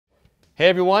Hey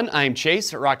everyone, I'm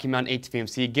Chase at Rocky Mountain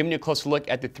ATV, giving you a closer look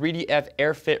at the 3DF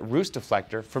AirFit Roost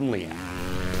Deflector from Leatt.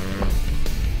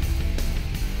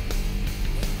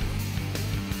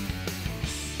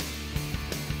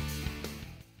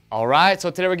 Alright, so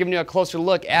today we're giving you a closer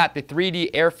look at the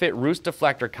 3D AirFit Roost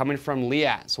Deflector coming from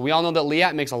Leatt. So we all know that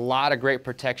Leatt makes a lot of great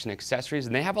protection accessories,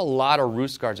 and they have a lot of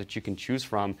roost guards that you can choose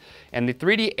from. And the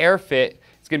 3D AirFit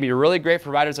is going to be really great for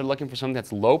riders that are looking for something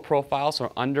that's low profile,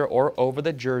 so under or over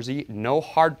the jersey, no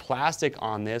hard plastic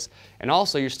on this, and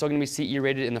also you're still going to be CE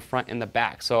rated in the front and the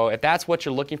back. So if that's what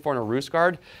you're looking for in a roost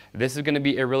guard, this is going to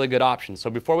be a really good option. So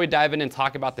before we dive in and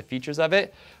talk about the features of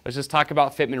it, let's just talk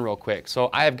about fitment real quick. So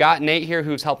I have got Nate here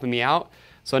who's helping me out.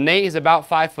 So Nate is about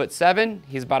 5'7",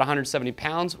 he's about 170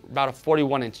 pounds, about a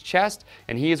 41-inch chest,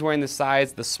 and he is wearing the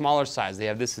smaller size. They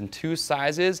have this in two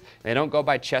sizes. They don't go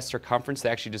by chest circumference,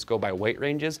 they actually just go by weight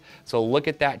ranges. So look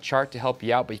at that chart to help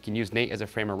you out, but you can use Nate as a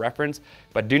frame of reference.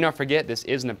 But do not forget, this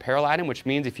is an apparel item, which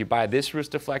means if you buy this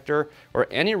roost deflector or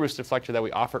any roost deflector that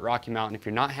we offer at Rocky Mountain, if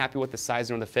you're not happy with the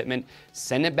sizing or the fitment,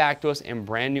 send it back to us in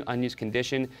brand new unused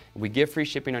condition. We give free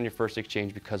shipping on your first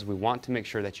exchange because we want to make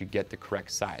sure that you get the correct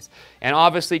size. And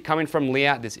obviously, coming from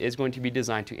Leatt, this is going to be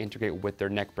designed to integrate with their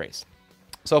neck brace.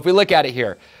 So if we look at it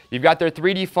here, you've got their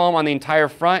 3D foam on the entire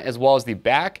front as well as the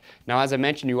back. Now, as I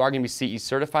mentioned, you are going to be CE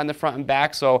certified in the front and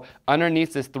back. So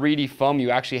underneath this 3D foam, you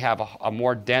actually have a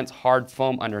more dense, hard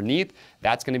foam underneath.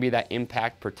 That's going to be that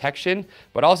impact protection.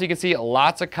 But also you can see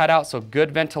lots of cutouts, so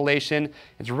good ventilation.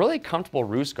 It's a really comfortable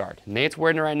roost guard. Nate's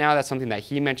wearing it right now. That's something that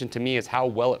he mentioned to me, is how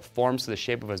well it forms to the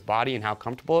shape of his body and how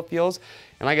comfortable it feels.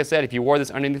 And like I said, if you wore this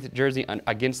underneath the jersey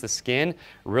against the skin,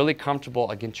 really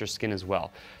comfortable against your skin as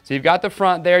well. So you've got the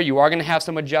front there. You are going to have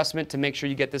some adjustment to make sure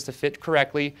you get this to fit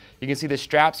correctly. You can see the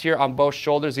straps here on both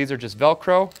shoulders. These are just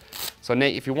Velcro. So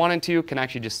Nate, if you wanted to, can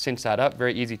actually just cinch that up.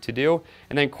 Very easy to do.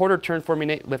 And then quarter turn for me,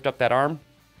 Nate. Lift up that arm.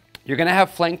 You're going to have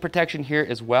flank protection here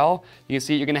as well. You can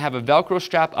see you're going to have a Velcro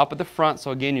strap up at the front. So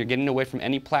again, you're getting away from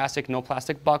any plastic, no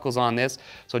plastic buckles on this.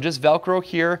 So just Velcro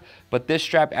here, but this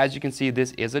strap, as you can see,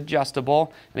 this is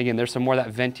adjustable. And again, there's some more of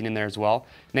that venting in there as well.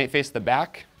 Nate, face the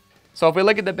back. So if we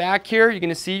look at the back here, you're going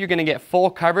to see you're going to get full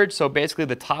coverage. So basically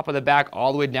the top of the back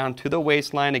all the way down to the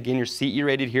waistline. Again, you're CE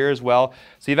rated here as well.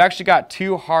 So you've actually got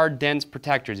two hard, dense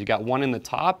protectors. You got one in the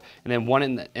top and then one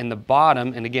in the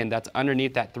bottom. And again, that's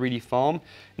underneath that 3D foam.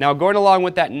 Now going along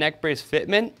with that neck brace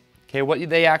fitment, okay, what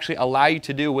they actually allow you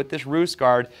to do with this roost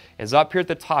guard is up here at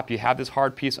the top, you have this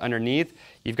hard piece underneath.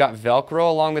 You've got Velcro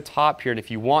along the top here, and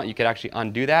if you want, you could actually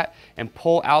undo that and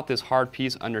pull out this hard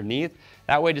piece underneath.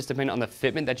 That way, just depending on the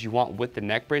fitment that you want with the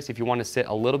neck brace, if you want to sit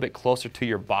a little bit closer to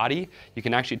your body, you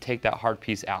can actually take that hard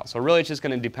piece out. So really, it's just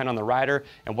going to depend on the rider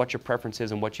and what your preference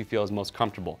is and what you feel is most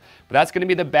comfortable. But that's going to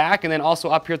be the back, and then also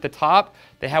up here at the top,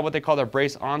 they have what they call their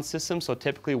brace-on system. So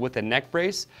typically with the neck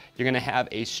brace, you're going to have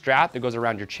a strap that goes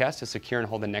around your chest to secure and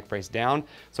hold the neck brace down.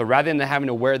 So rather than having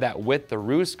to wear that with the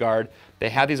roost guard, they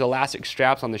have these elastic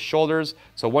straps on the shoulders.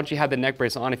 So once you have the neck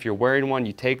brace on, if you're wearing one,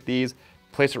 you take these,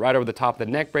 place it right over the top of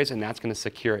the neck brace, and that's going to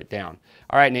secure it down.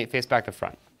 All right, Nate, face back to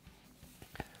front.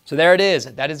 So there it is.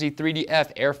 That is the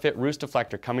 3DF AirFit Roost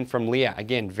Deflector coming from Leatt.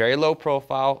 Again, very low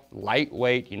profile,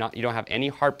 lightweight. You don't have any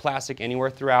hard plastic anywhere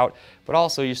throughout, but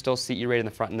also you still CE rated in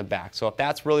the front and the back. So if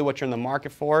that's really what you're in the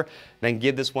market for, then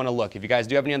give this one a look. If you guys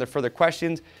do have any other further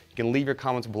questions, you can leave your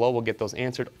comments below. We'll get those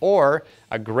answered. Or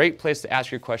a great place to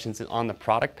ask your questions is on the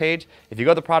product page. If you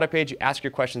go to the product page, you ask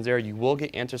your questions there, you will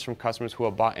get answers from customers who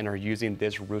have bought and are using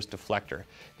this Roost Deflector.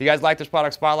 If you guys like this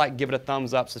product spotlight, give it a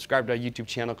thumbs up, subscribe to our YouTube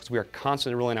channel because we are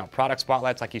constantly rolling out product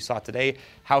spotlights like you saw today,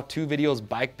 how-to videos,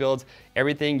 bike builds,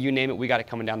 everything, you name it, we got it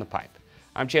coming down the pipe.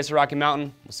 I'm Chase at Rocky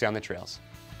Mountain. We'll see you on the trails.